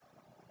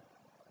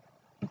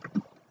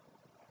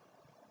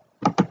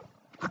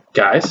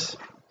Guys,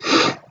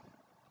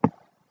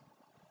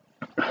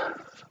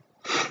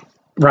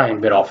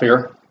 Ryan Bidoff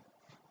here,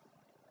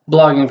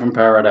 blogging from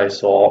Paradise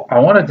Soul. I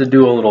wanted to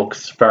do a little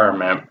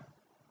experiment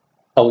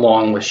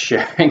along with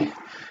sharing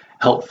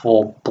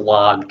helpful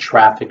blog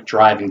traffic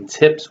driving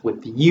tips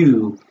with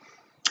you.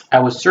 I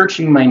was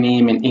searching my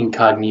name in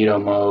incognito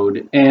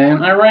mode,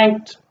 and I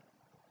ranked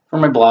for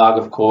my blog,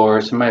 of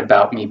course, and my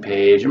About Me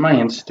page, and my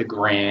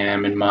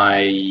Instagram, and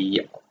my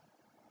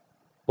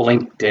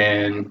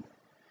LinkedIn,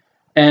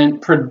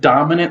 and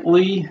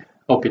predominantly,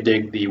 hope you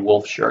dig the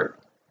wolf shirt.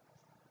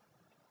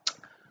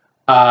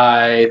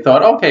 I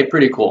thought, okay,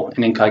 pretty cool.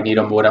 In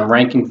incognito mode, I'm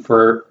ranking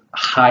for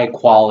high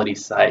quality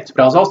sites,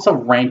 but I was also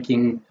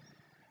ranking,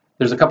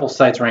 there's a couple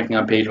sites ranking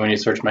on page when you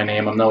search my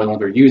name. I'm no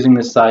longer using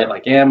this site,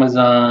 like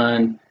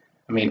Amazon.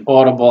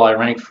 Audible, I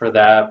rank for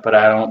that, but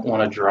I don't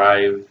want to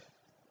drive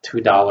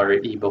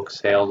 $2 ebook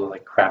sales with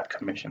like crap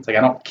commissions. Like,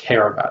 I don't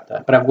care about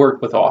that, but I've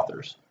worked with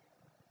authors,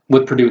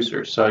 with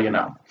producers, so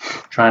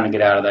trying to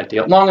get out of that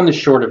deal. Long and the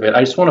short of it, I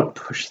just want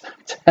to push them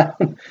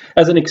down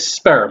as an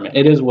experiment.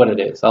 It is what it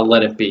is. I'll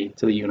let it be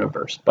to the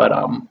universe. But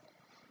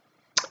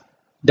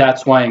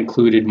that's why I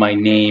included my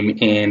name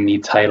in the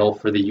title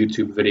for the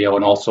YouTube video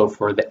and also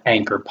for the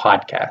Anchor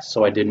podcast.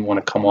 So I didn't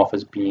want to come off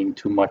as being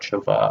too much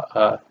of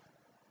a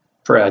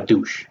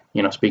douche,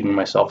 speaking of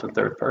myself in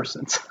third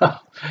person. So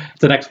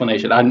it's an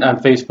explanation. On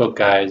Facebook,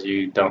 guys,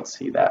 you don't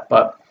see that,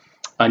 but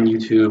on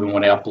YouTube, and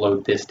when I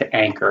upload this to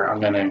Anchor,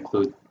 I'm going to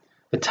include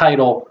the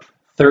title,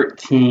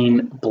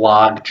 13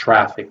 blog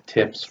traffic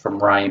tips from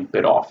Ryan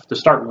Bidoff. To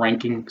start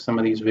ranking some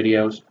of these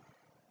videos,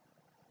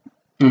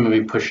 I'm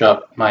going to push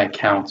up my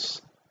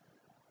accounts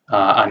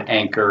on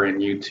Anchor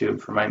and YouTube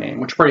for my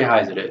name, which pretty high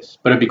as it is,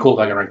 but it'd be cool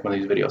if I could rank one of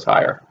these videos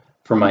higher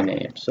for my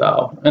name.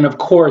 So, and of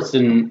course,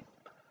 in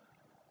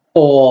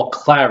all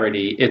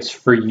clarity, it's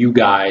for you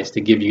guys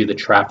to give you the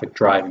traffic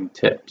driving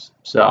tips.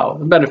 So,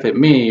 it benefit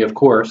me, of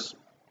course,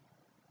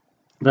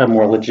 a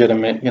more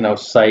legitimate,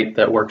 site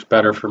that works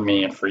better for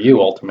me and for you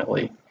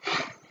ultimately,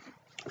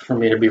 for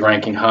me to be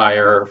ranking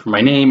higher for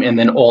my name, and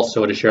then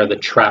also to share the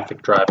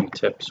traffic driving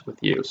tips with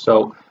you.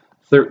 So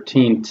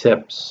 13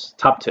 tips,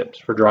 top tips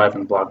for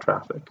driving blog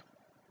traffic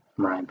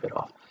from Ryan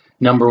Bidoff.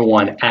 Number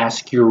 1,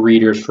 ask your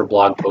readers for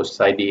blog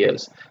post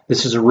ideas.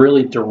 This is a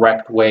really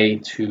direct way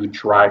to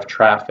drive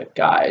traffic,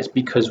 guys,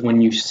 because when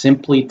you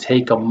simply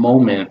take a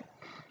moment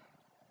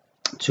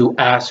to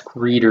ask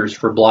readers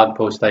for blog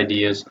post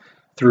ideas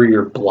through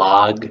your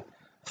blog,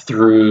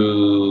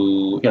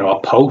 through a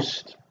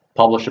post,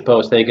 publish a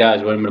post, hey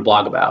guys, what am I going to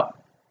blog about?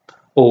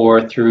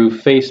 Or through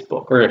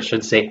Facebook, or I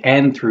should say,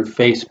 and through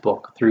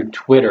Facebook, through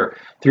Twitter,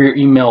 through your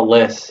email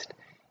list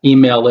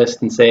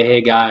and say,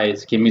 hey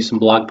guys, give me some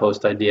blog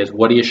post ideas.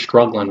 What are you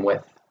struggling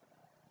with?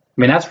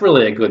 That's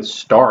really a good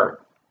start.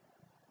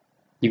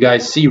 You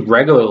guys see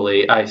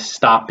regularly, I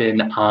stop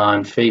in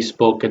on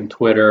Facebook and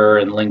Twitter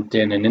and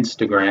LinkedIn and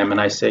Instagram, and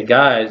I say,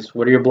 guys,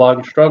 what are your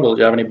blogging struggles?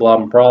 Do you have any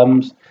blogging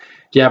problems? Do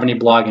you have any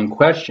blogging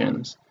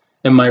questions?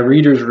 And my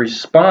readers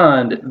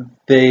respond,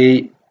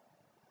 they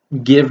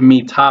give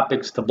me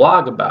topics to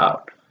blog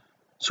about.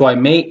 So I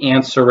may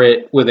answer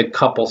it with a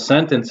couple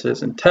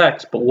sentences in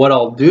text, but what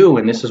I'll do,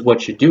 and this is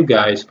what you do,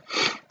 guys,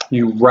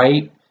 you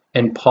write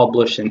and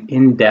publish an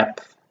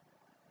in-depth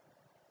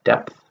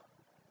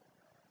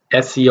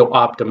SEO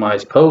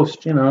optimized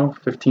post,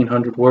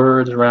 1,500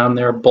 words around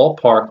there,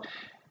 ballpark,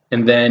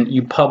 and then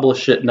you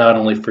publish it not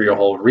only for your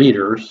whole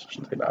readers,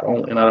 not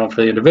only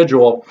for the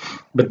individual,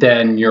 but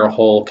then your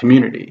whole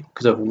community.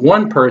 Because if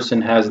one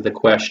person has the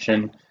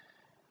question,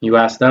 you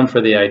ask them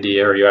for the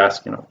idea, or you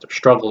ask, what their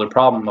struggle or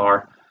problem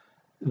are,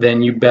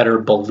 then you better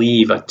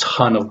believe a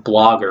ton of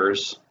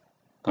bloggers,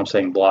 I'm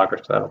saying bloggers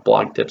because I have a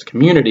blog tips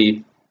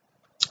community,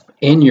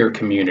 in your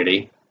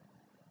community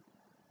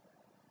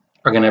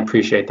are going to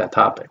appreciate that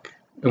topic.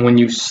 And when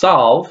you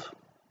solve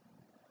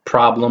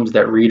problems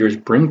that readers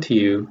bring to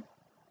you,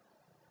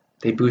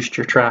 they boost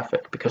your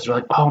traffic because they're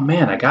like, oh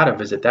man, I got to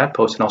visit that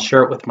post and I'll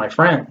share it with my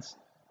friends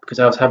because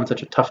I was having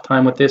such a tough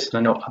time with this, and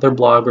I know other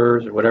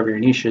bloggers or whatever your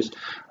niche is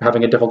are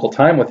having a difficult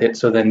time with it.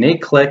 So then they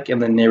click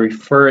and then they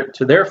refer it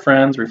to their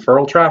friends,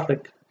 referral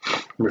traffic,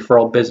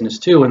 referral business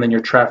too, and then your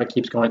traffic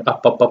keeps going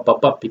up, up, up,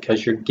 up, up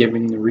because you're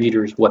giving the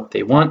readers what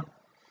they want.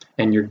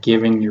 And you're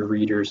giving your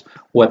readers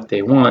what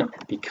they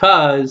want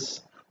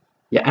because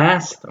you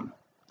ask them.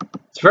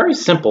 It's very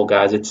simple,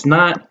 guys. It's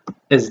not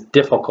as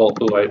difficult.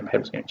 Oh, my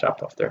head was getting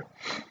chopped off there.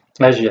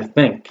 As you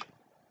think.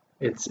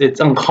 It's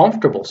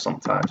uncomfortable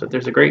sometimes, but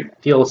there's a great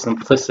deal of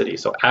simplicity.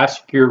 So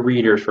ask your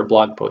readers for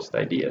blog post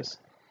ideas.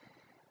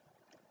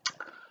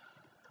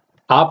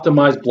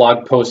 Optimize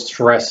blog posts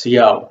for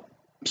SEO.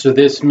 So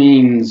this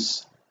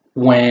means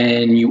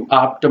when you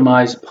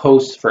optimize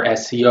posts for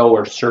SEO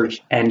or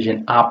search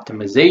engine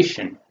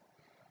optimization,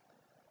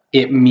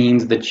 it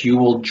means that you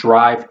will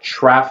drive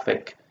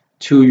traffic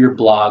to your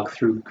blog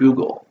through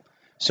Google.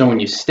 So when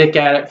you stick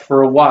at it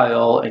for a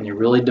while and you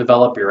really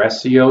develop your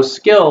SEO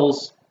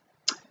skills,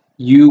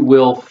 you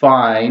will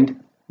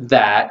find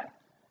that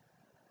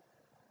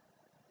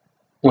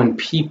when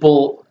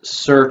people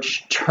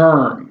search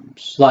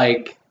terms,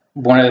 like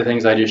one of the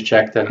things I just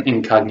checked in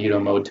incognito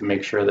mode to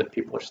make sure that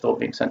people are still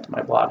being sent to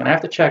my blog. And I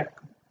have to check,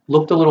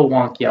 looked a little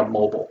wonky on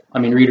mobile. I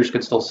mean, readers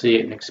could still see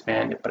it and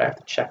expand it, but I have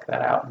to check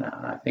that out now.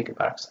 And I think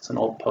about it because it's an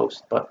old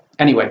post. But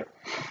anyway,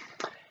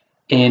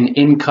 in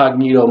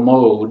incognito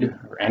mode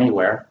or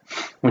anywhere,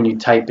 when you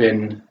type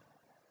in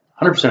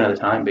 100% of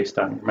the time based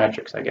on your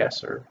metrics, I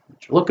guess, or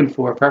what you're looking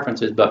for,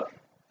 preferences, but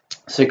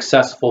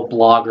successful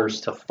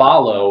bloggers to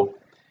follow,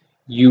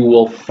 you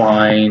will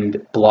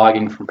find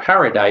Blogging from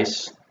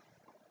Paradise,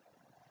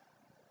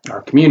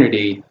 our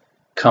community,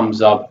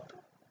 comes up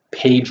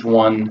page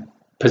 1,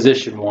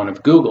 position 1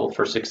 of Google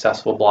for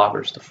successful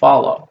bloggers to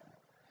follow.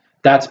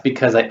 That's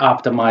because I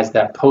optimized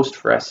that post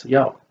for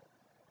SEO.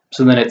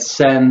 So then it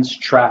sends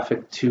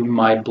traffic to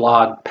my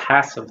blog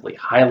passively,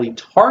 highly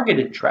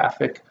targeted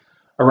traffic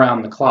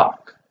around the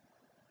clock.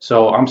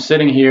 So I'm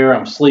sitting here,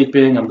 I'm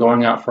sleeping, I'm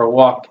going out for a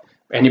walk.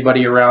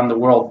 Anybody around the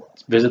world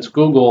visits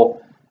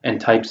Google and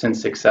types in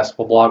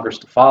successful bloggers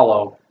to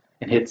follow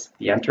and hits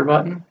the enter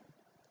button,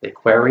 they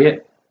query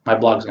it, my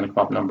blog's going to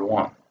come up number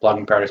 1.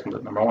 Blogging Paradise comes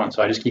up number 1.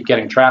 So I just keep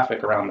getting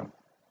traffic around the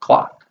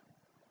clock,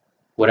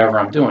 whatever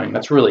I'm doing.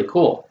 That's really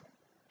cool.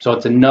 So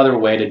it's another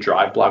way to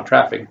drive blog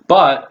traffic.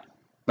 But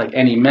like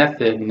any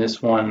method, and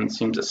this one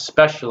seems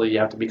especially, you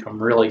have to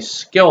become really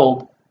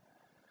skilled.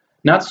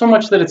 Not so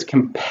much that it's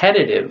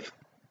competitive.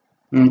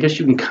 I guess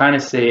you can kind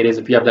of say it is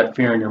if you have that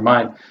fear in your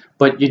mind,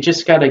 but you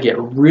just got to get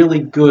really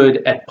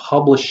good at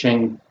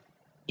publishing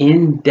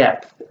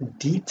in-depth,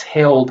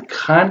 detailed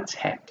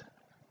content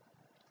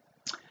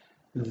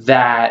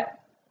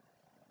that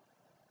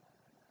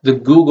the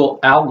Google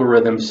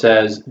algorithm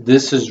says,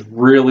 this is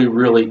really,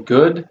 really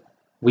good.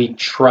 We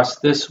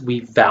trust this,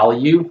 we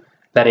value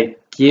that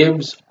it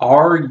gives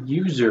our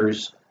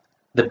users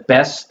the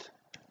best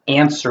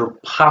answer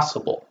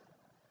possible.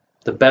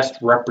 The best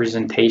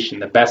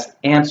representation, the best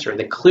answer,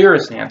 the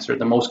clearest answer,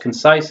 the most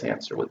concise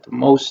answer with the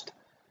most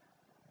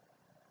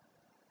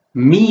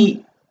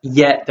meat,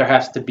 yet there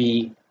has to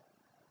be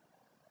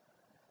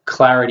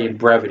clarity and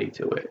brevity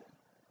to it.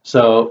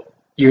 So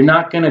you're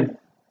not going to,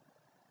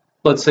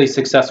 let's say,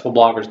 successful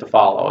bloggers to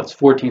follow. It's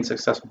 14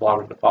 successful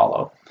bloggers to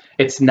follow.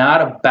 It's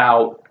not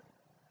about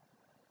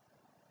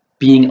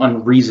being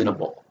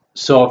unreasonable.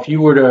 So if you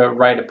were to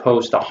write a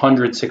post,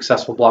 100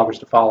 successful bloggers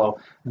to follow,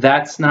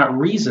 that's not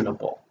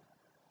reasonable.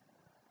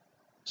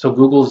 So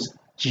Google's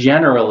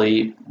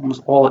generally,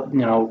 almost all,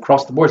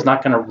 across the board, is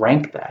not going to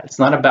rank that. It's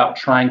not about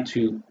trying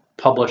to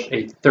publish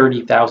a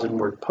 30,000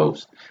 word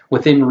post.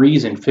 Within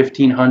reason,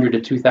 1,500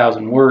 to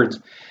 2,000 words.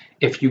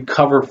 If you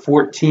cover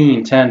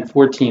 14, 10,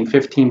 14,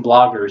 15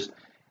 bloggers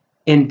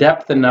in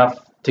depth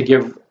enough to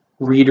give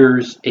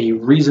readers a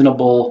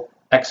reasonable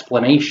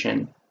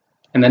explanation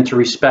and then to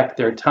respect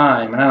their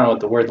time, and I don't know what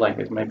the word length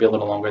is, maybe a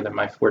little longer than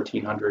my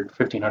 1,400,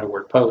 1,500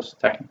 word post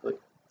technically,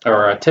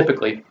 or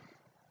typically,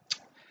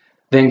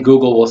 then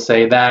Google will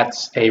say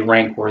that's a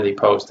rank-worthy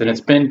post. And it's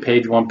been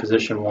page 1,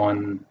 position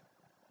 1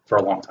 for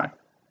a long time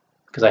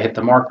because I hit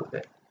the mark with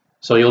it.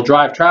 So you'll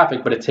drive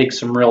traffic, but it takes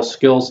some real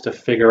skills to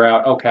figure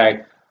out,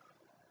 okay,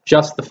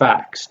 just the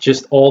facts,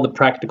 just all the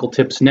practical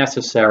tips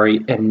necessary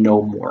and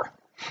no more.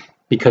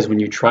 Because when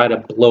you try to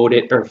bloat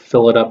it or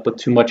fill it up with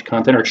too much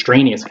content or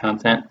extraneous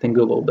content, then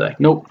Google will be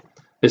like, nope,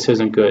 this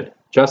isn't good.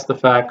 Just the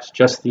facts,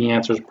 just the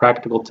answers,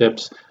 practical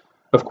tips.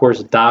 Of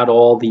course, dot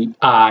all the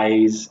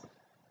I's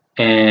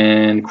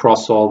and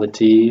cross all the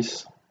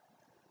T's,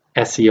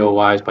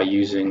 SEO-wise, by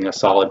using a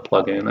solid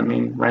plugin. I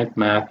mean, Rank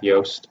Math,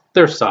 Yoast,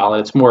 they're solid.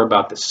 It's more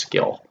about the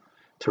skill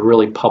to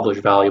really publish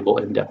valuable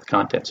in-depth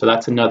content. So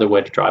that's another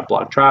way to drive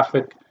blog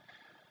traffic.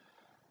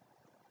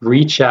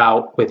 Reach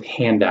out with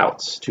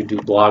handouts to do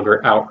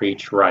blogger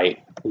outreach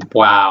right.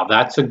 Wow,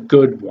 that's a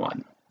good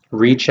one.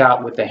 Reach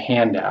out with a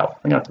handout.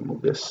 I'm going to have to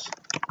move this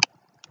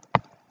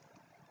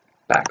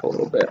back a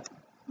little bit.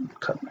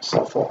 Cut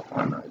myself off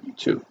on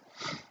YouTube.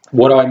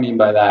 What do I mean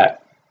by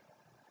that?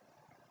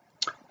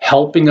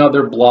 Helping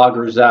other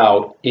bloggers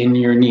out in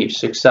your niche,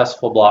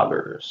 successful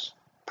bloggers,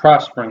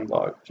 prospering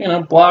bloggers,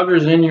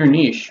 bloggers in your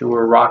niche who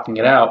are rocking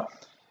it out.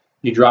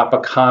 You drop a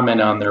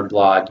comment on their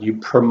blog, you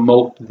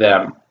promote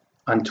them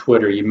on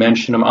Twitter, you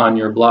mention them on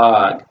your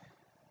blog,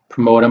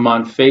 promote them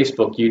on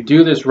Facebook. You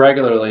do this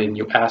regularly and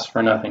you ask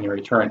for nothing in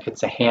return.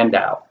 It's a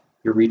handout.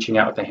 You're reaching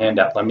out with a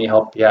handout. Let me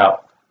help you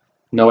out.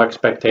 No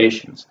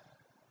expectations.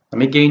 Let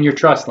me gain your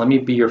trust. Let me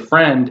be your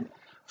friend.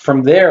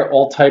 From there,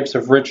 all types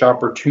of rich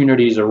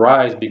opportunities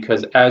arise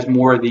because as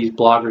more of these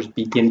bloggers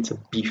begin to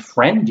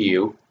befriend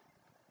you,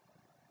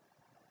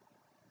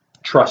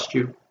 trust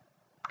your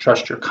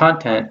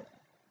content,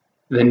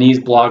 then these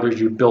bloggers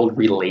you build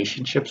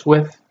relationships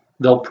with,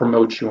 they'll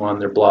promote you on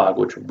their blog,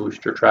 which will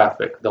boost your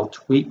traffic. They'll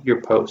tweet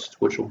your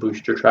posts, which will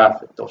boost your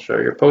traffic. They'll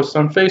share your posts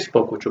on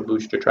Facebook, which will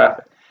boost your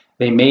traffic.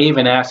 They may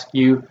even ask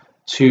you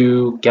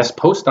to guest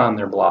post on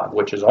their blog,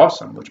 which is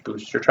awesome, which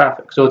boosts your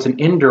traffic. So it's an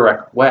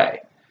indirect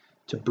way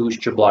to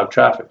boost your blog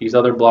traffic. These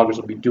other bloggers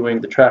will be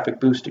doing the traffic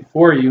boosting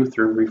for you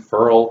through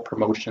referral,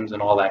 promotions,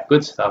 and all that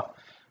good stuff.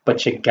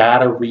 but you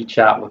gotta reach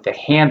out with the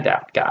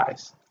handout,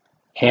 guys.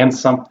 Hand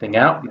something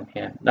out and then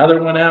hand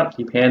another one out,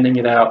 keep handing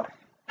it out.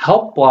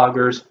 Help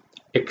bloggers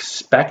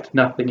expect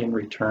nothing in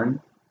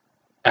return,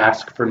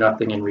 ask for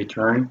nothing in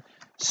return,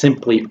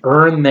 simply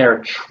earn their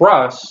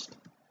trust,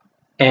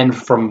 and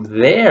from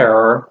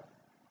there,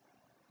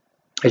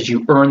 as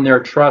you earn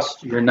their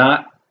trust, you're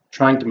not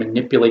trying to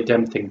manipulate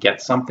them to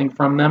get something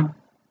from them.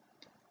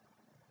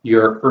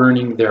 You're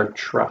earning their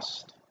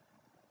trust,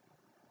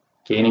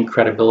 gaining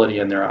credibility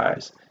in their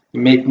eyes. You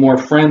make more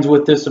friends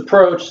with this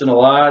approach, and a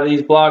lot of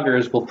these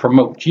bloggers will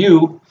promote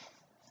you,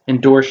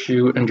 endorse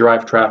you, and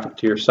drive traffic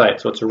to your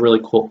site. So it's a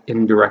really cool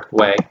indirect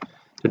way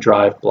to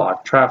drive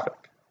blog traffic.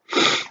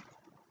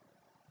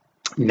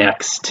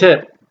 Next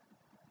tip,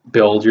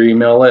 build your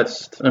email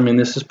list. I mean,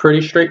 this is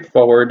pretty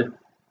straightforward. I'm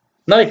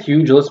not a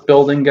huge list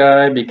building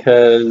guy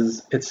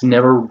because it's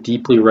never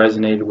deeply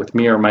resonated with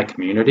me or my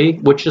community,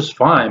 which is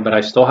fine, but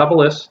I still have a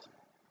list.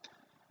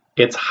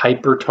 It's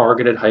hyper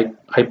targeted,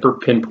 hyper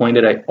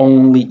pinpointed. I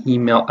only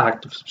email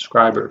active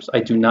subscribers.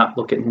 I do not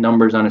look at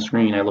numbers on a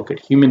screen. I look at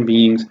human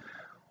beings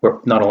who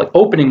are not only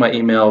opening my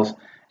emails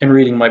and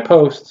reading my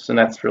posts, and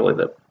that's really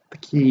the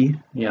key.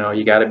 You know,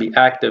 you got to be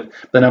active.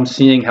 Then I'm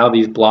seeing how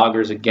these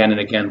bloggers again and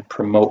again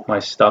promote my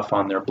stuff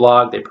on their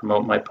blog. They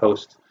promote my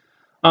posts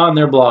on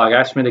their blog,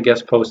 ask me to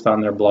guest post on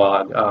their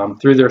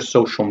blog, through their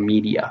social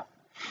media.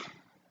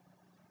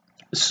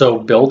 So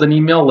build an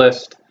email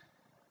list.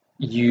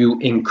 You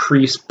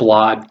increase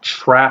blog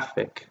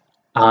traffic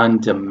on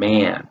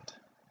demand.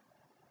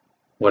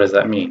 What does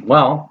that mean?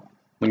 Well,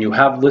 when you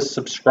have list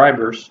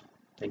subscribers,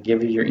 they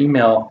give you your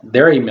email,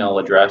 their email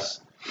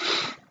address.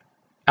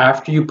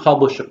 After you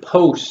publish the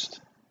post,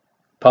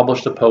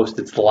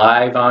 it's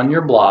live on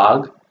your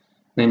blog.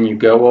 Then you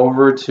go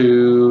over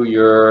to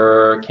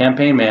your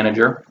campaign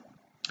manager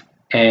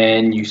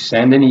and you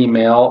send an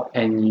email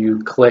and you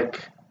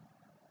click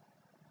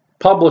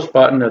publish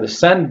button or the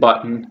send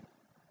button,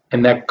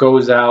 and that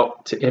goes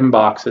out to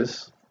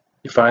inboxes.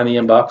 You find the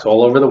inbox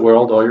all over the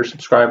world, all your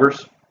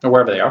subscribers, or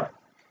wherever they are.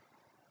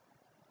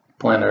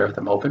 Planet Earth,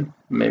 I'm hoping.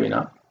 Maybe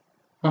not.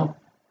 Well,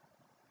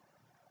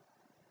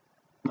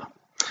 no.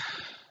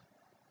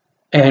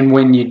 And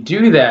when you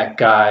do that,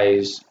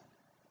 guys,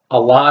 a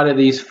lot of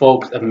these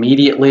folks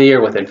immediately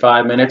or within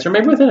 5 minutes, or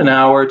maybe within an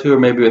hour or two, or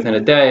maybe within a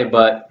day,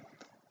 but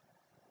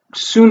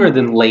sooner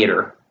than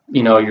later,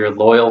 you know, your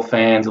loyal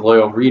fans,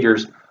 loyal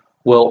readers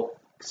will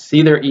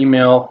see their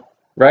email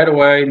right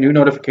away, new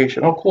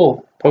notification. Oh,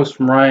 cool, post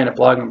from Ryan at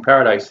Blogging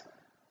Paradise.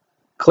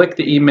 Click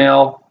the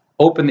email,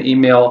 open the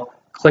email,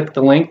 click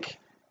the link,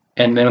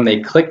 and then when they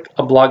click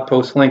a blog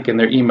post link in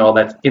their email,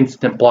 that's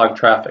instant blog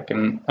traffic.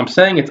 And I'm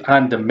saying it's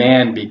on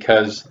demand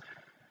because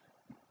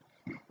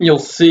you'll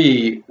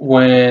see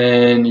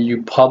when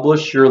you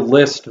publish your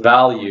list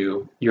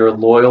value, your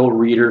loyal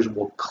readers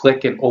will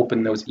click and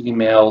open those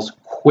emails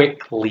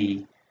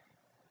quickly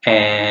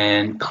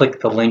and click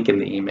the link in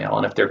the email.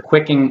 And if they're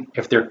clicking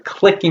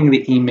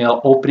the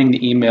email, opening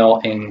the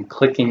email, and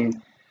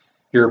clicking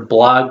your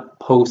blog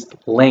post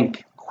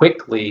link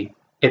quickly,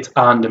 it's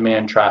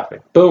on-demand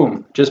traffic.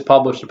 Boom, just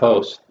publish a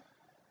post.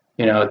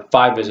 You know,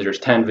 5 visitors,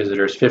 10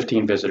 visitors,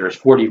 15 visitors,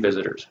 40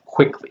 visitors,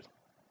 quickly.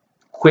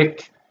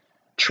 Quick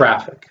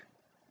traffic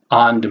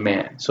on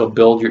demand. So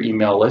build your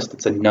email list.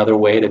 It's another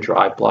way to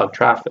drive blog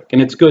traffic.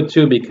 And it's good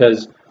too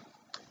because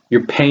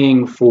you're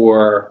paying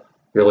for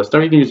your list.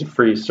 Or you can use a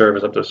free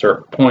service up to a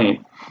certain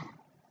point.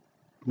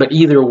 But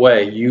either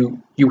way,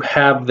 you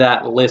have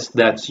that list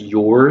that's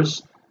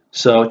yours.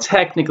 So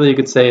technically you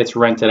could say it's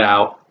rented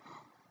out,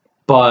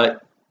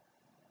 but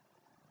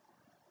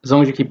as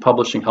long as you keep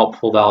publishing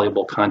helpful,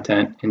 valuable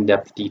content,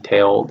 in-depth,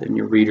 detailed, and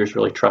your readers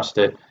really trust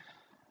it,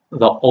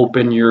 they'll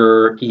open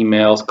your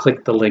emails,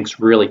 click the links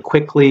really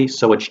quickly,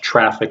 so it's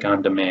traffic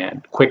on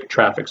demand, quick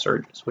traffic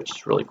surges, which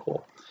is really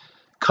cool.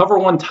 Cover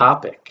one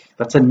topic.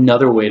 That's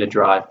another way to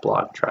drive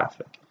blog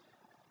traffic.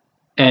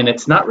 And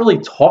it's not really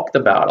talked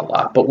about a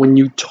lot, but when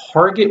you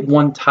target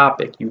one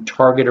topic, you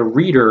target a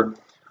reader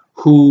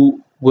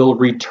who will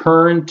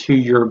return to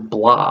your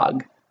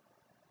blog.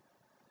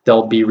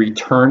 There'll be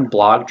return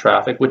blog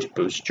traffic, which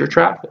boosts your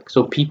traffic.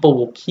 So people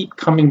will keep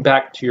coming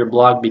back to your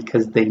blog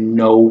because they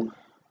know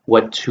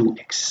what to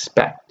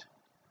expect.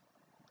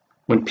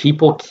 When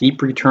people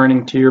keep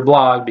returning to your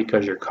blog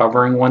because you're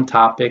covering one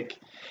topic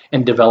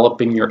and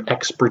developing your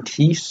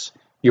expertise,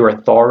 your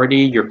authority,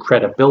 your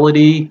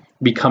credibility,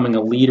 becoming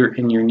a leader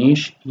in your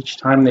niche, each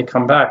time they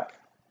come back,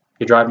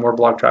 you drive more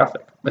blog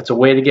traffic. It's a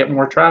way to get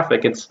more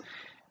traffic.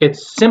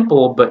 It's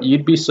simple, but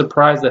you'd be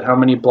surprised at how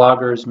many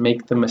bloggers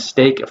make the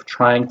mistake of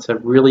trying to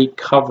really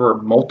cover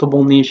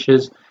multiple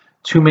niches,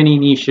 too many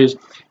niches.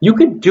 You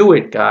could do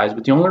it, guys,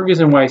 but the only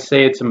reason why I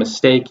say it's a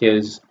mistake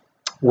is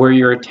where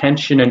your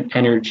attention and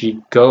energy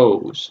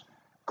grows.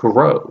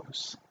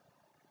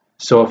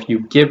 So if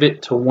you give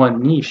it to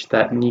one niche,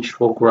 that niche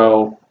will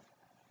grow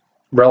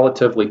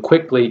relatively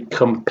quickly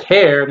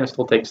compared, and it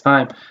still takes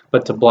time,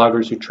 but to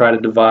bloggers who try to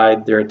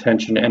divide their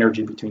attention and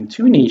energy between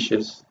two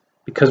niches,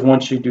 because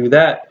once you do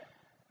that,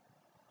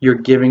 you're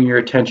giving your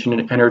attention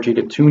and energy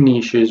to two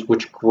niches,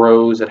 which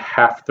grows at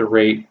half the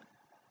rate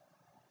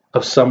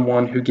of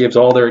someone who gives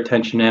all their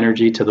attention and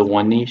energy to the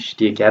one niche.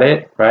 Do you get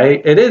it?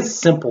 Right? It is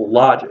simple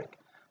logic,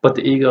 but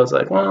the ego is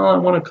like, well, I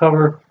want to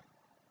cover.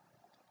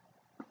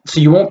 So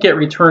you won't get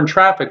return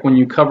traffic when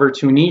you cover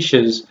two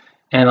niches,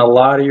 and a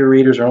lot of your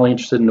readers are only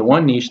interested in the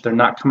one niche. They're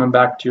not coming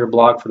back to your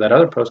blog for that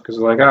other post because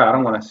they're like, I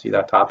don't want to see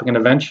that topic. And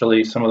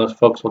eventually some of those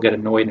folks will get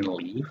annoyed and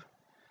leave.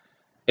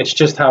 It's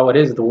just how it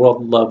is. The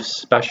world loves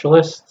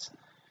specialists.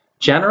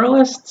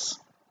 Generalists,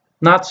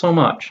 not so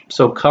much.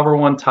 So cover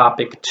one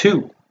topic.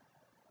 2,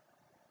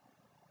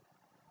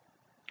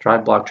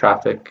 drive blog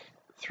traffic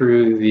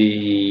through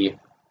the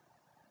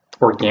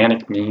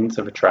organic means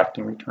of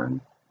attracting return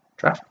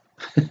traffic.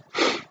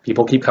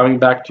 People keep coming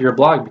back to your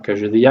blog because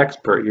you're the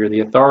expert, you're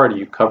the authority,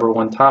 you cover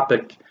one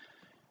topic,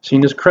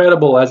 seen as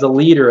credible, as a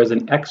leader, as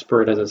an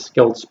expert, as a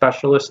skilled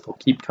specialist. They'll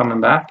keep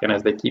coming back, and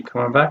as they keep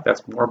coming back,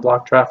 that's more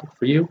blog traffic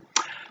for you.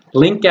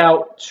 Link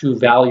out to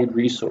valued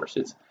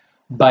resources.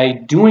 By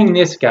doing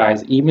this,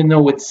 guys, even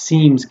though it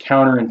seems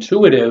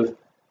counterintuitive,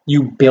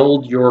 you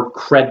build your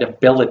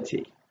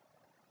credibility.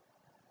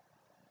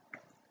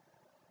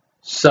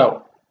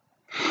 So,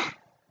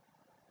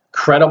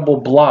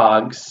 credible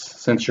blogs,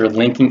 since you're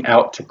linking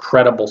out to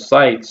credible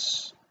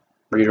sites,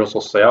 readers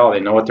will say, oh, they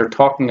know what they're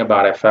talking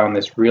about. I found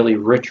this really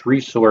rich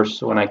resource.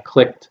 So when I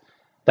clicked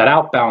that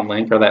outbound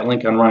link or that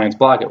link on Ryan's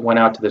blog, it went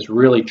out to this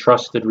really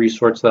trusted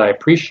resource that I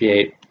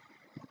appreciate.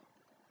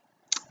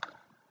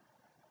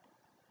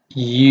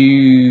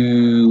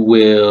 You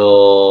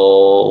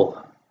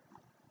will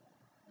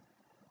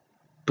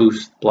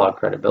boost blog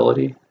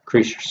credibility,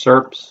 increase your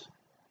SERPs,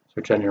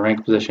 search engine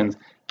rank positions,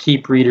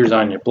 keep readers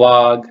on your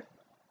blog,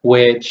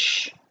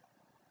 which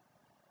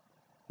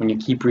when you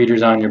keep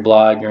readers on your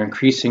blog, you're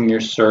increasing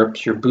your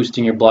SERPs, you're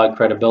boosting your blog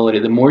credibility.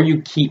 The more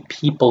you keep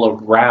people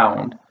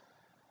around,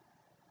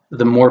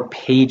 the more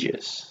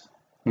pages.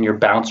 When your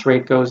bounce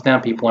rate goes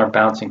down, people aren't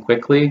bouncing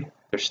quickly,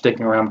 they're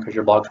sticking around because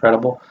your blog's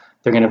credible,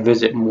 they're going to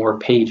visit more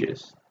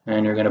pages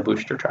and you're going to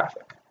boost your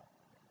traffic.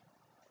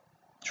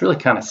 It's really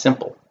kind of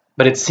simple,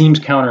 but it seems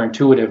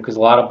counterintuitive because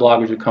a lot of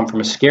bloggers who come from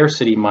a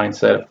scarcity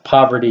mindset of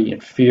poverty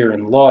and fear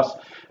and loss,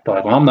 they're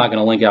like, well, I'm not going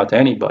to link out to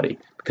anybody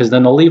because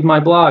then they'll leave my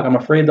blog. I'm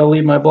afraid they'll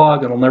leave my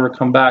blog and they'll never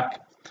come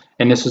back.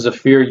 And this is a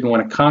fear you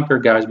want to conquer,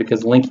 guys,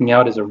 because linking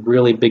out is a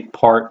really big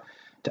part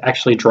to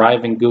actually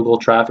driving Google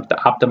traffic, to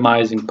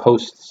optimizing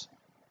posts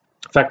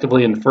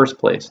effectively in the first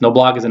place. No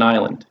blog is an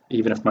island,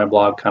 even if my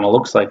blog kind of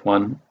looks like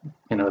one,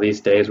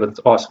 these days with its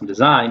awesome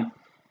design.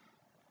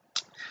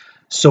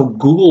 So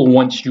Google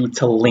wants you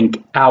to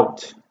link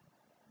out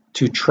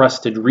to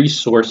trusted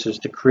resources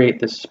to create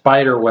this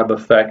spider web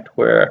effect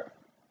where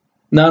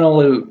not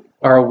only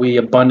are we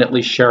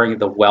abundantly sharing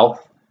the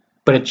wealth,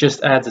 but it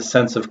just adds a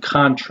sense of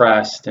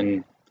contrast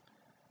and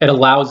it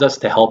allows us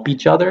to help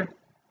each other,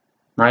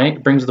 right?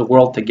 It brings the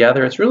world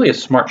together. It's really a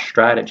smart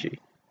strategy,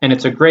 and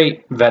it's a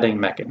great vetting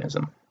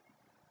mechanism.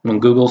 When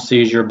Google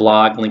sees your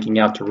blog linking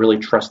out to really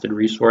trusted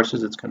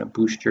resources, it's going to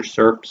boost your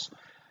SERPs,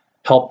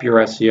 help your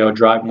SEO,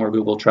 drive more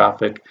Google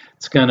traffic.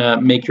 It's going to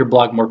make your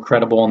blog more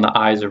credible in the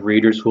eyes of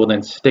readers who will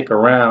then stick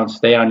around,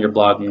 stay on your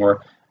blog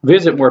more,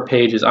 visit more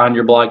pages on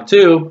your blog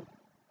too.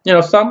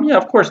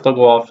 Of course, they'll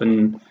go off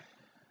and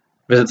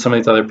visit some of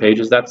these other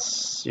pages.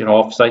 That's,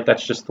 off-site.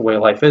 That's just the way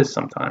life is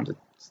sometimes.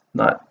 It's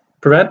not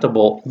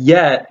preventable.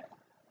 Yet,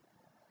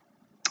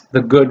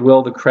 the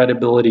goodwill, the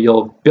credibility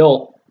you'll have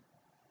built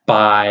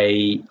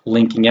by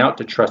linking out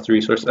to trusted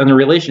resources and the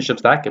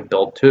relationships that could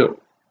build too.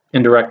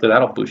 Indirectly,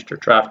 that'll boost your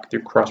traffic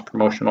through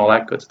cross-promotion, all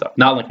that good stuff.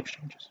 Not link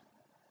exchanges.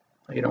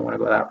 You don't want to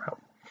go that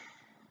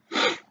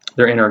route.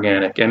 They're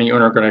inorganic. Any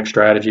inorganic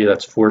strategy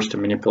that's forced to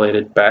manipulate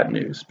it, bad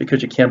news,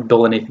 because you can't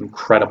build anything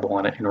credible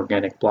on an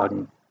inorganic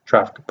blogging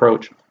traffic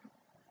approach.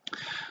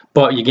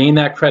 But you gain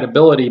that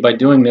credibility by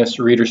doing this.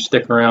 Readers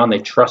stick around. They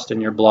trust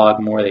in your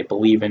blog more. They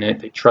believe in it.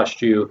 They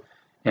trust you.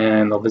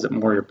 And they'll visit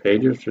more of your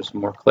pages, just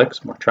more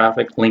clicks, more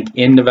traffic. Link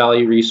into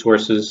value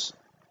resources.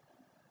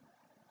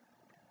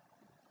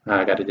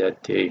 I got a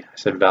dead T. I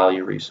said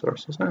value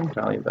resources, not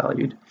value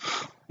valued.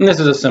 And this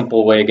is a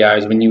simple way,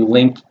 guys. When you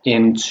link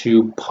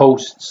into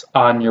posts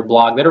on your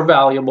blog that are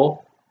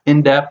valuable,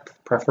 in-depth,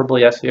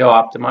 preferably SEO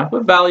optimized,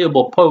 but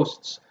valuable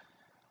posts,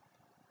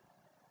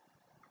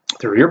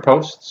 through your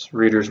posts,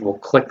 readers will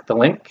click the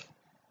link,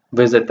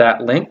 visit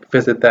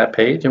that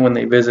page, and when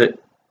they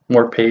visit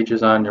more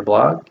pages on your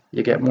blog,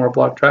 you get more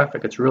blog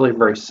traffic. It's really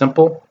very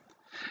simple.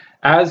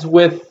 As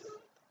with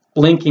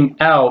linking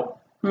out,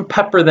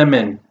 pepper them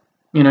in.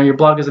 Your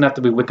blog doesn't have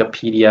to be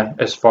Wikipedia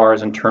as far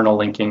as internal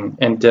linking,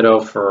 and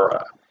ditto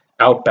for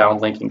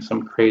outbound linking,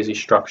 some crazy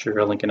structure.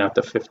 You're linking out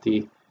to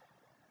 50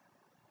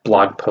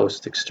 blog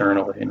posts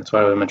externally, and that's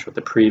what I mentioned with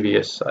the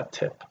previous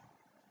tip.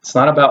 It's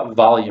not about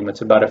volume.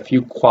 It's about a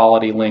few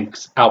quality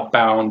links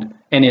outbound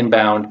and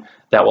inbound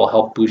that will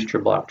help boost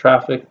your blog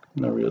traffic.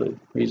 No really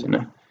reason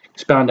to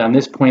expound on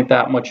this point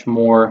that much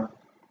more.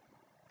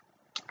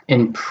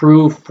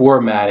 Improve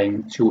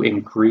formatting to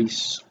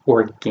increase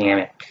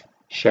organic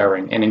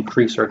sharing and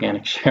increase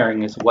organic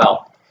sharing as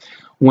well.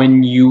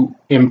 When you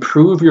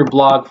improve your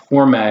blog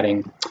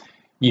formatting,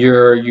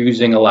 you're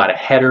using a lot of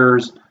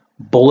headers,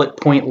 bullet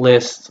point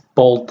lists,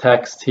 bold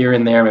text here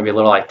and there, maybe a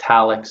little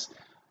italics,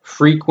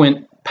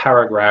 frequent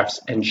paragraphs,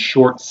 and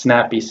short,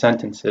 snappy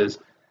sentences.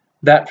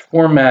 That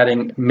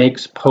formatting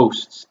makes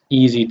posts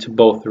easy to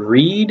both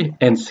read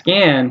and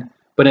scan,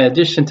 but in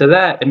addition to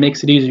that, it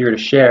makes it easier to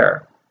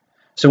share.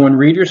 So when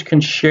readers can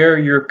share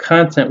your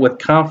content with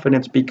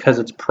confidence because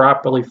it's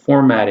properly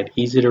formatted,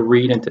 easy to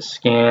read and to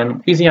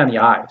scan, easy on the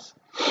eyes.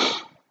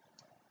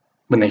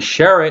 When they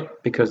share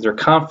it because they're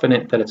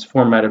confident that it's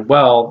formatted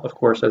well, of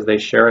course, as they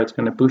share it, it's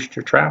going to boost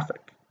your traffic.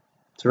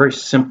 It's a very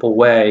simple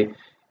way,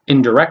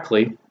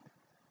 indirectly,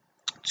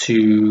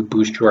 to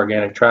boost your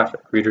organic traffic.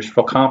 Readers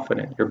feel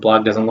confident. Your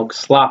blog doesn't look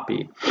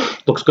sloppy.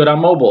 It looks good on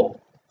mobile.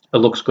 It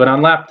looks good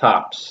on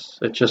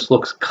laptops. It just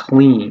looks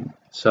clean.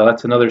 So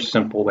that's another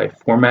simple way.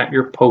 Format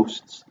your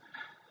posts.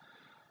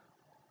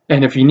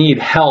 And if you need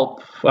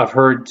help, I've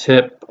heard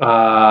tip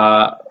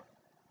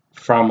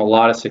from a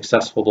lot of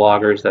successful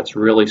bloggers that's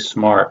really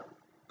smart.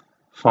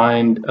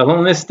 Find,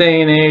 in this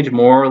day and age,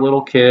 more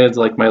little kids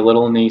like my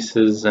little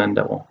nieces and,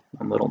 well,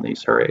 one little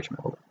niece her age.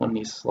 My one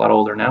niece is a lot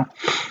older now.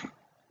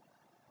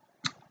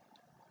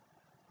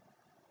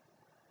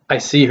 I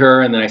see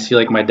her, and then I see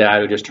like my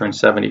dad who just turned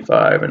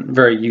 75, and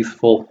very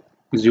youthful,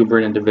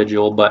 exuberant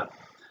individual, but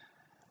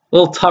a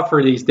little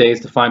tougher these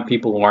days to find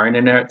people who aren't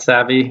internet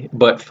savvy,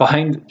 but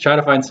try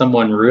to find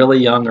someone really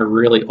young or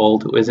really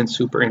old who isn't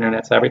super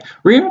internet savvy,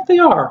 or even if they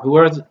are,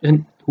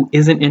 who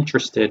isn't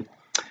interested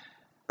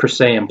per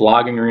se in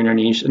blogging or in your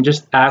niche, and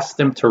just ask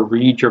them to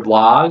read your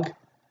blog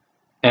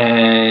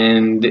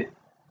and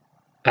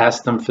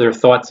ask them for their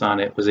thoughts on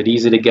it. Was it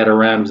easy to get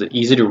around? Was it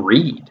easy to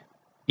read?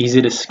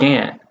 Easy to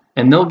scan?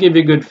 And they'll give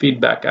you good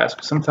feedback, guys.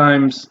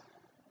 Sometimes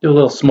do a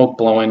little smoke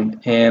blowing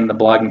in the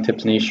blogging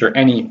tips niche or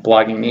any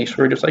blogging niche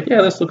where you're just like,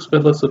 yeah, this looks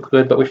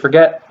good, but we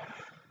forget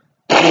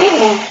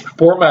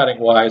formatting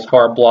wise how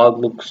our blog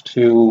looks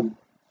to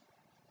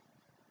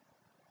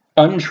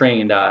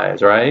untrained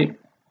eyes, right?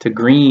 To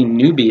green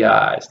newbie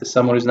eyes, to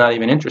someone who's not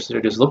even interested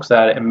or just looks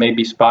at it and may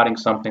be spotting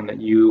something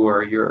that you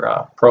or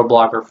your pro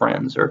blogger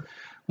friends or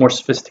more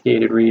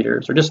sophisticated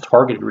readers or just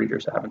targeted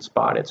readers haven't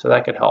spotted. So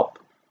that could help.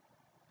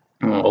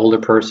 Older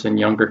person,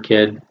 younger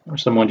kid, or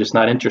someone just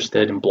not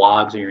interested in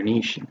blogs or your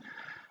niche, and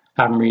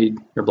have them read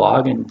your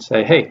blog and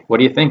say, hey, what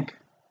do you think?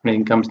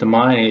 Anything comes to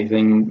mind?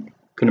 Anything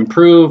could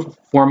improve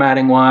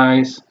formatting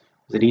wise?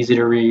 Is it easy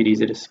to read,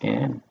 easy to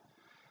scan?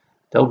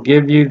 They'll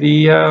give you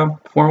the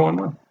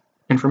 411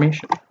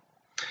 information.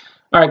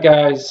 All right,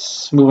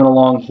 guys, moving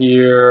along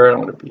here. I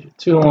don't want to be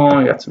too long.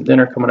 I got some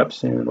dinner coming up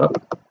soon. Well,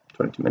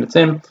 22 minutes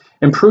in.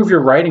 Improve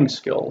your writing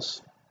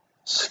skills.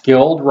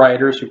 Skilled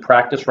writers who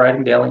practice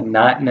writing daily,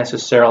 not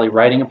necessarily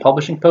writing and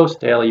publishing posts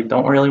daily. You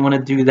don't really want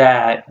to do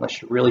that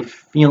unless you're really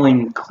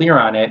feeling clear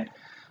on it,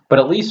 but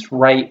at least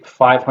write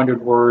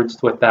 500 words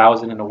to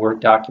 1,000 in a Word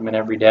document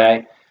every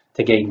day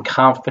to gain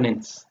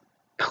confidence,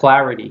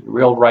 clarity,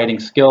 real writing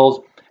skills.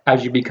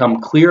 As you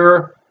become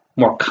clearer,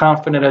 more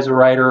confident as a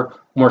writer,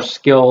 more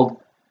skilled,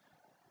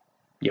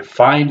 you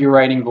find your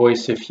writing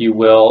voice, if you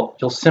will,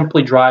 you'll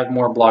simply drive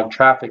more blog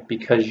traffic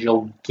because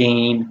you'll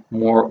gain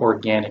more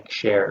organic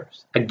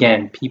shares.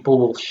 Again, people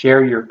will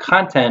share your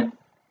content,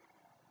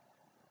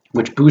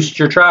 which boosts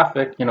your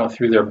traffic,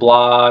 through their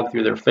blog,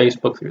 through their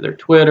Facebook, through their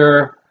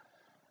Twitter,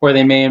 or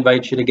they may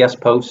invite you to guest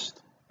post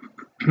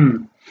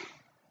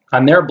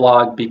on their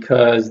blog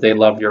because they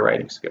love your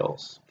writing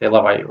skills. They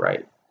love how you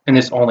write. And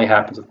this only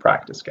happens with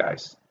practice,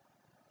 guys.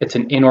 It's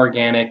an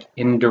inorganic,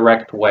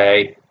 indirect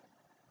way.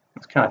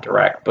 It's kind of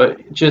direct,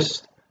 but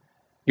just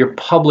you're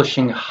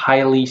publishing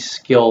highly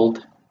skilled,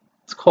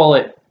 let's call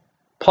it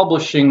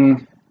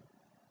publishing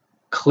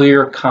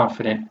clear,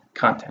 confident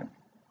content.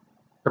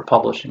 You're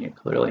publishing it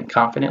clearly and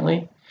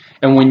confidently.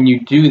 And when you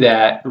do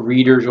that,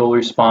 readers will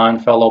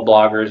respond, fellow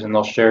bloggers, and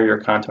they'll share your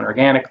content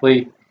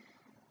organically,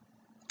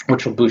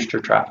 which will boost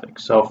your traffic.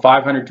 So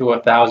 500 to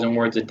 1,000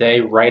 words a day,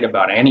 write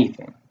about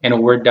anything. In a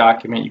Word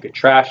document, you could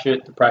trash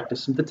it to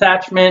practice some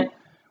detachment,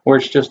 or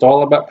it's just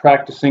all about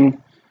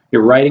practicing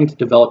your writing to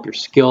develop your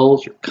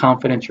skills, your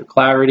confidence, your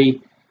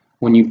clarity.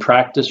 When you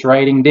practice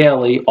writing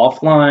daily,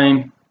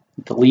 offline,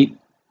 delete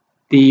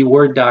the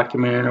Word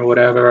document or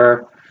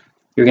whatever,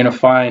 you're going to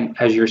find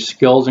as your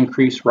skills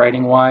increase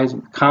writing-wise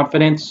and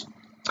confidence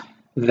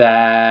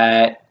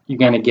that you're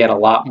going to get a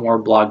lot more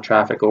blog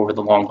traffic over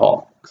the long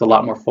haul because a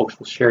lot more folks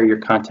will share your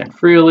content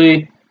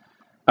freely.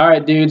 All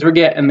right, dudes, we're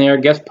getting there.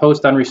 Guest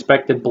post on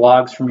respected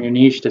blogs from your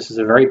niche. This is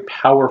a very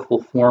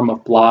powerful form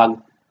of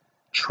blog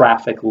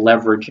traffic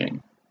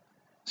leveraging.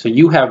 So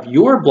you have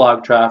your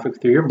blog traffic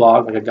through your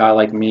blog, like a guy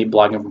like me,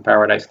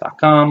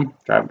 bloggingfromparadise.com,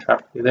 driving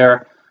traffic through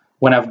there.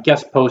 When I've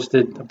guest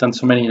posted, I've done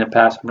so many in the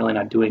past, I'm really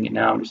not doing it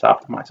now. I'm just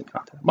optimizing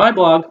content on my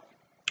blog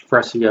for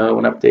SEO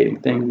and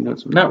updating things and doing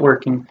some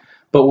networking.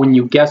 But when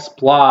you guest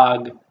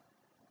blog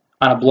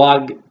on a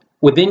blog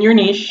within your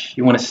niche,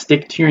 you want to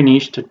stick to your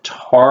niche to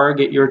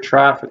target your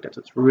traffic. That's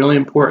what's really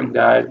important,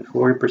 guys.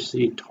 Before we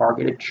proceed,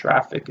 targeted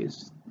traffic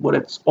is what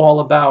it's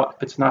all about.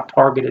 If it's not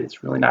targeted,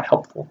 it's really not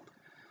helpful.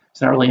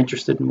 is not really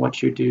interested in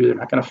what you do. They're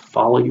not going to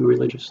follow you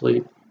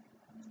religiously.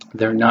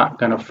 They're not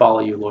going to follow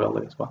you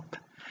loyally as well.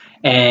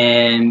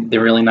 And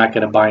they're really not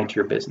going to buy into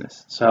your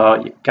business.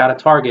 So you got to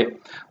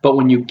target. But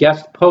when you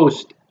guest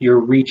post, you're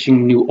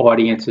reaching new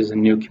audiences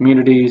and new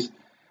communities.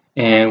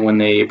 And when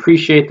they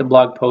appreciate the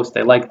blog post,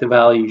 they like the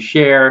value you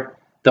share,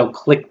 they'll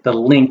click the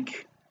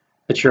link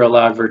that you're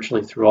allowed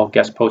virtually through all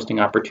guest posting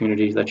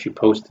opportunities that you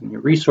post in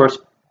your resource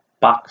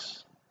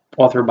box,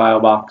 author bio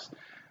box,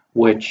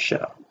 which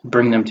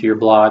bring them to your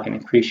blog and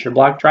increase your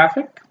blog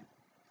traffic.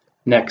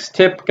 Next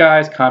tip,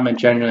 guys, comment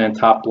genuinely on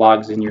top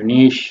blogs in your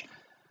niche.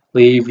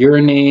 Leave your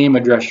name,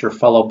 address your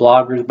fellow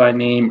bloggers by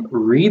name,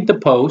 read the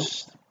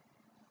post.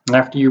 And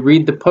after you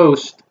read the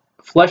post,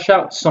 flesh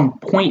out some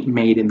point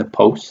made in the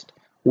post,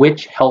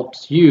 which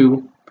helps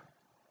fellow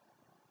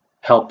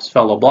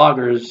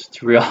bloggers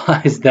to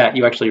realize that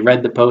you actually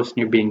read the post and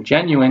you're being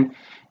genuine.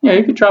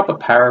 You could drop a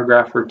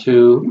paragraph or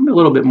two, a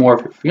little bit more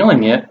if you're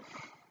feeling it,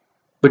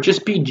 but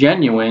just be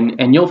genuine,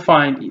 and you'll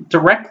find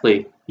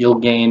directly you'll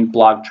gain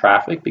blog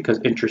traffic because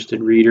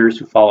interested readers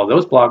who follow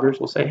those bloggers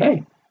will say,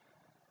 hey,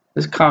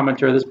 this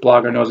commenter, this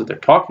blogger knows what they're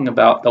talking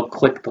about. They'll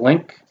click the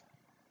link.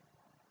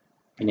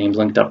 Your name's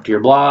linked up to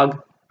your blog.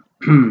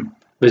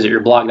 Visit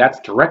your blog. That's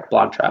direct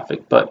blog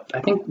traffic. But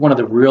I think one of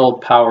the real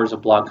powers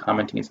of blog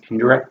commenting is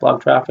indirect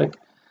blog traffic.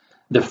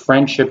 The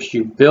friendships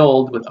you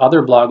build with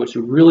other bloggers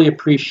who really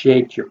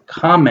appreciate your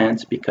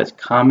comments, because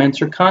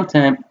comments are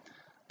content.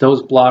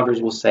 Those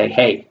bloggers will say,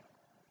 hey,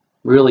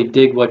 really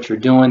dig what you're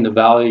doing, the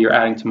value you're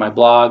adding to my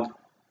blog.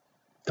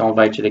 They'll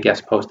invite you to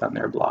guest post on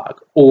their blog.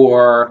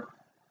 Or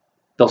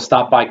they'll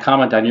stop by,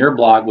 comment on your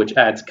blog, which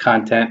adds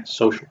content,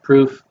 social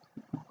proof,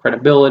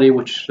 credibility,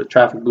 which is a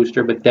traffic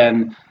booster. But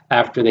then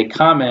after they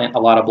comment, a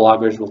lot of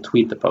bloggers will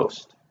tweet the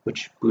post,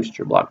 which boosts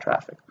your blog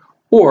traffic.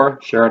 Or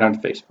share it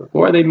on Facebook.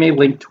 Or they may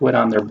link to it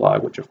on their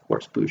blog, which of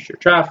course boosts your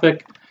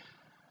traffic.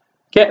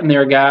 Getting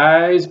there,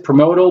 guys.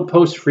 Promote old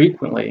posts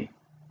frequently.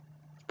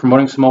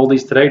 Promoting some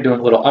oldies today, doing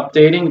a little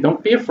updating.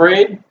 Don't be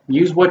afraid.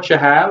 Use what you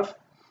have.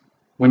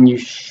 When you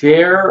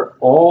share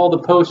all the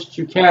posts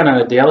you can on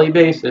a daily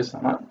basis,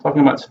 I'm not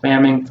talking about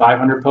spamming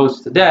 500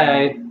 posts a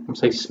day. I'm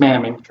saying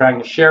spamming,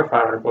 trying to share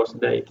 500 posts a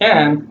day. You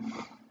can.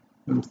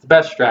 It's the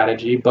best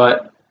strategy,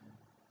 but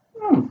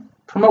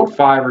promote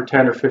 5 or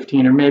 10 or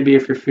 15, or maybe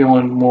if you're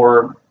feeling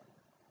more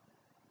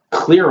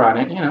clear on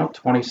it,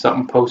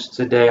 20-something posts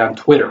a day on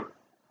Twitter,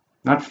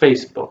 not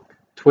Facebook.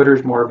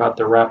 Twitter's more about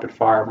the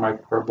rapid-fire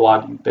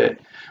microblogging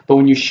bit. But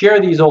when you share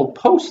these old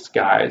posts,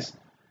 guys,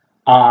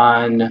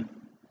 on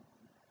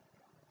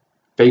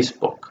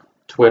Facebook,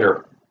 Twitter,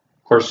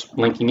 of course,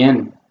 linking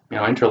in,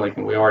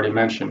 interlinking, we already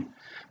mentioned.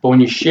 But when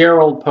you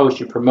share old posts,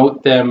 you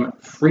promote them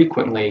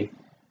frequently,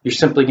 you're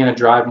simply going to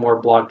drive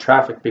more blog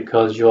traffic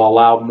because you'll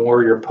allow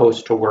more of your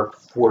posts to work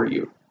for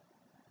you.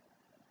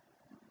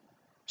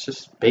 It's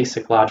just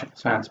basic logical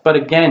sense. But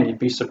again, you'd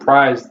be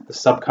surprised the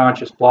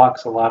subconscious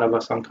blocks, a lot of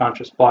us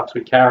unconscious blocks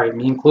we carry,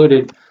 me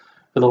included,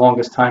 for the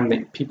longest time,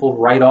 that people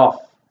write off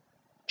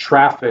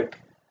traffic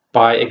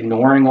by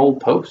ignoring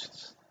old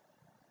posts.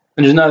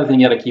 And there's another thing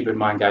you got to keep in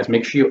mind, guys.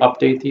 Make sure you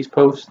update these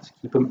posts,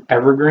 keep them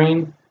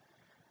evergreen.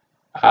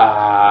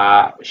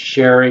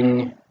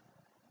 Sharing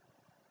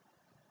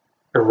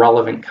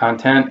irrelevant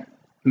content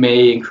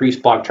may increase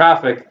blog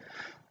traffic.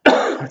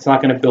 It's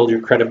not going to build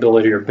your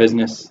credibility or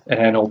business,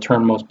 and it'll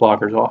turn most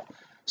bloggers off.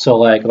 So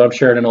like if I'm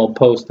sharing an old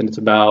post and it's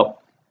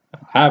about,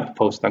 I have a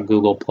post on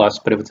Google+,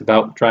 but if it's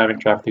about driving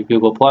traffic to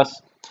Google+,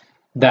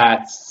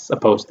 that's a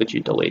post that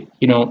you delete.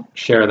 You don't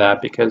share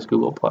that because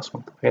Google+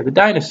 went to pay the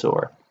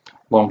dinosaur a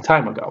long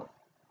time ago.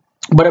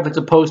 But if it's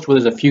a post where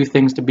there's a few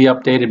things to be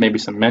updated, maybe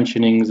some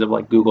mentionings of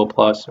like Google+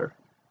 or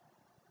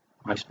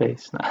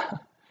MySpace,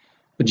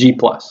 the G+,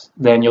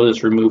 then you'll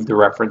just remove the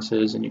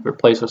references and you can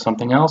replace with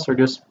something else or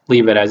just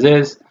leave it as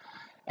is.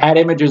 Add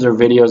images or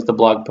videos to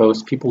blog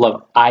posts. People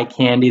love eye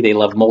candy. They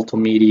love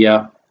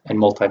multimedia and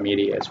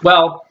multimedia as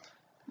well.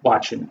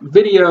 Watching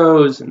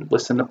videos and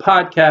listen to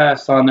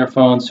podcasts on their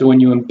phone. So when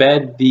you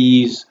embed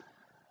these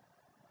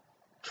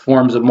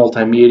forms of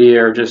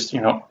multimedia or just,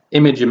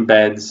 image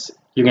embeds,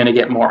 you're going to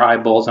get more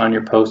eyeballs on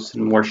your posts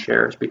and more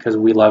shares because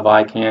we love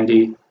eye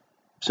candy.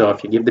 So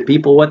if you give the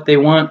people what they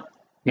want,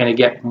 you're going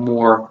to get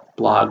more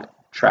blog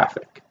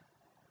traffic.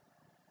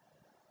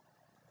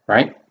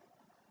 Right?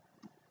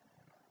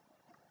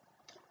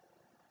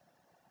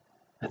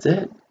 That's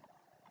it.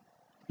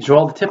 These are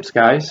all the tips,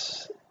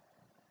 guys.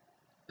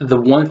 The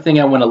one thing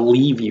I want to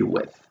leave you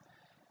with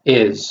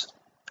is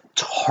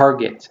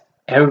target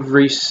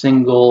every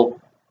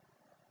single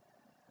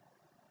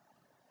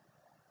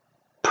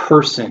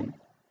person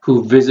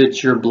who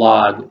visits your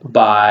blog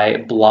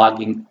by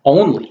blogging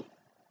only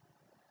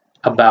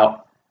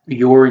about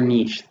your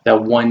niche,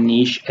 that one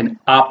niche, and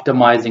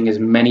optimizing as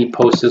many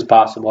posts as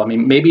possible. I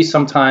mean, maybe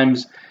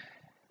sometimes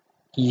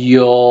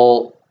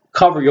you'll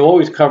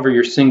always cover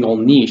your single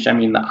niche. I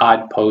mean, the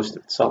odd post,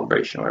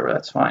 celebration, whatever,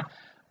 that's fine.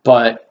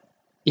 But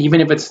even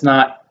if it's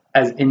not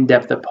as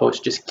in-depth a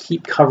post, just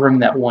keep covering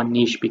that one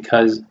niche,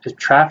 because if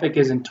traffic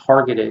isn't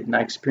targeted, and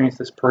I experienced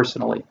this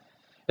personally,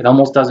 it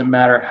almost doesn't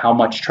matter how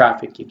much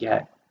traffic you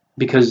get,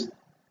 because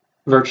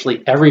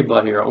virtually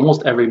everybody, or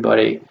almost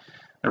everybody,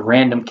 in a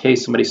random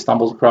case, somebody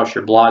stumbles across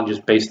your blog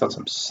just based on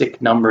some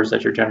sick numbers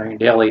that you're generating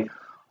daily.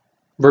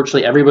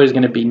 Virtually everybody's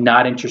going to be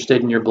not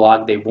interested in your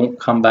blog. They won't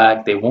come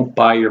back. They won't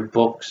buy your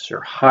books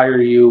or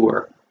hire you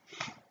or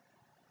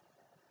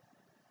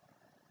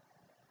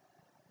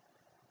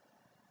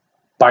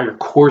buy your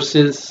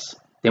courses.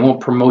 They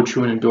won't promote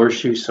you and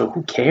endorse you. So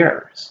who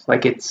cares?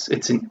 Like, it's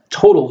in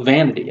total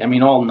vanity. I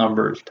mean, all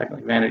numbers,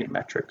 technically vanity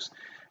metrics,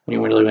 when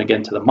you really want to get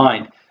into the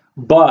mind.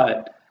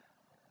 But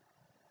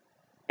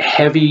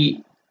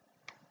heavy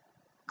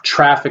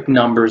traffic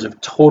numbers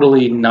of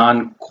totally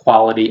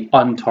non-quality,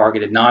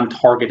 untargeted,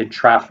 non-targeted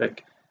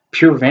traffic,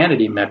 pure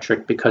vanity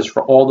metric, because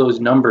for all those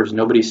numbers,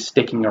 nobody's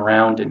sticking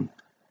around and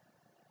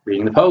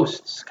reading the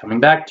posts, coming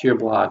back to your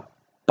blog,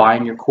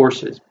 buying your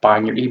courses,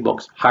 buying your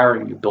ebooks,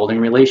 hiring you, building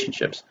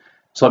relationships.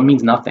 So it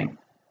means nothing.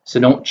 So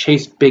don't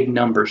chase big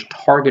numbers.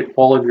 Target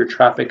all of your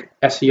traffic,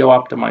 SEO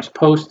optimized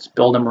posts,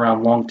 build them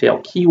around long tail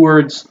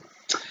keywords.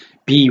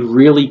 Be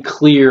really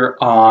clear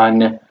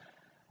on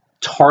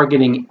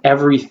targeting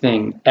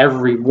everything,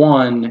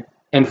 everyone,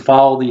 and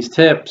follow these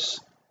tips.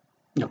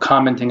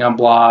 Commenting on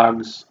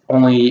blogs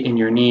only in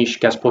your niche,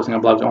 guest posting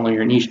on blogs only in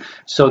your niche.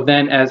 So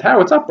then, as Howard,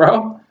 what's up,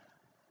 bro?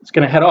 It's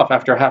gonna head off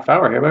after a half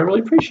hour here, but I really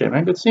appreciate it,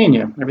 man. Good seeing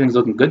you. Everything's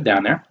looking good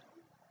down there.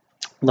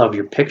 Love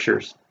your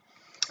pictures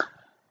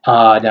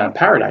down in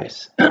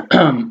Paradise.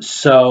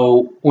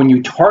 So when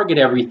you target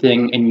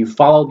everything and you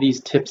follow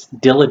these tips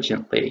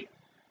diligently,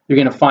 you're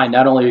gonna find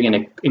not only are you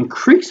gonna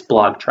increase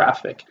blog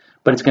traffic,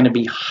 but it's going to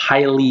be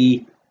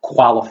highly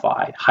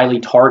qualified, highly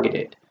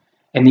targeted.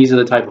 And these are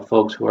the type of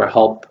folks who are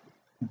help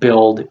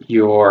build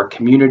your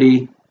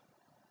community.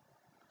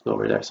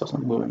 Over there, I saw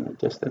something moving in the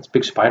distance.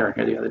 Big spider in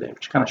here the other day,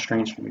 which is kind of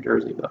strange from New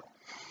Jersey, but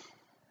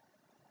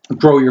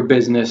grow your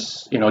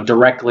business,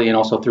 directly and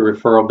also through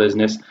referral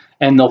business,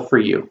 and they'll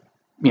free you,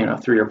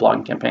 through your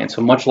blogging campaign.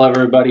 So much love,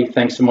 everybody.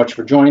 Thanks so much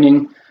for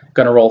joining.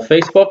 Gonna roll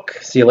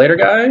Facebook. See you later,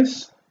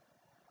 guys.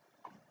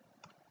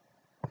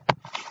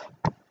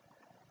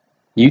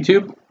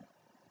 YouTube,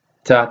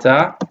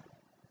 ta-ta,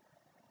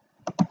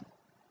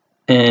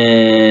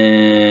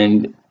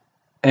 and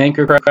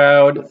Anchor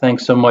crowd,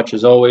 thanks so much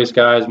as always,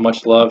 guys.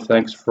 Much love.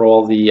 Thanks for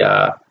all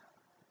the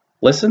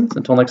listens.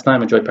 Until next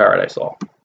time, enjoy Paradise all.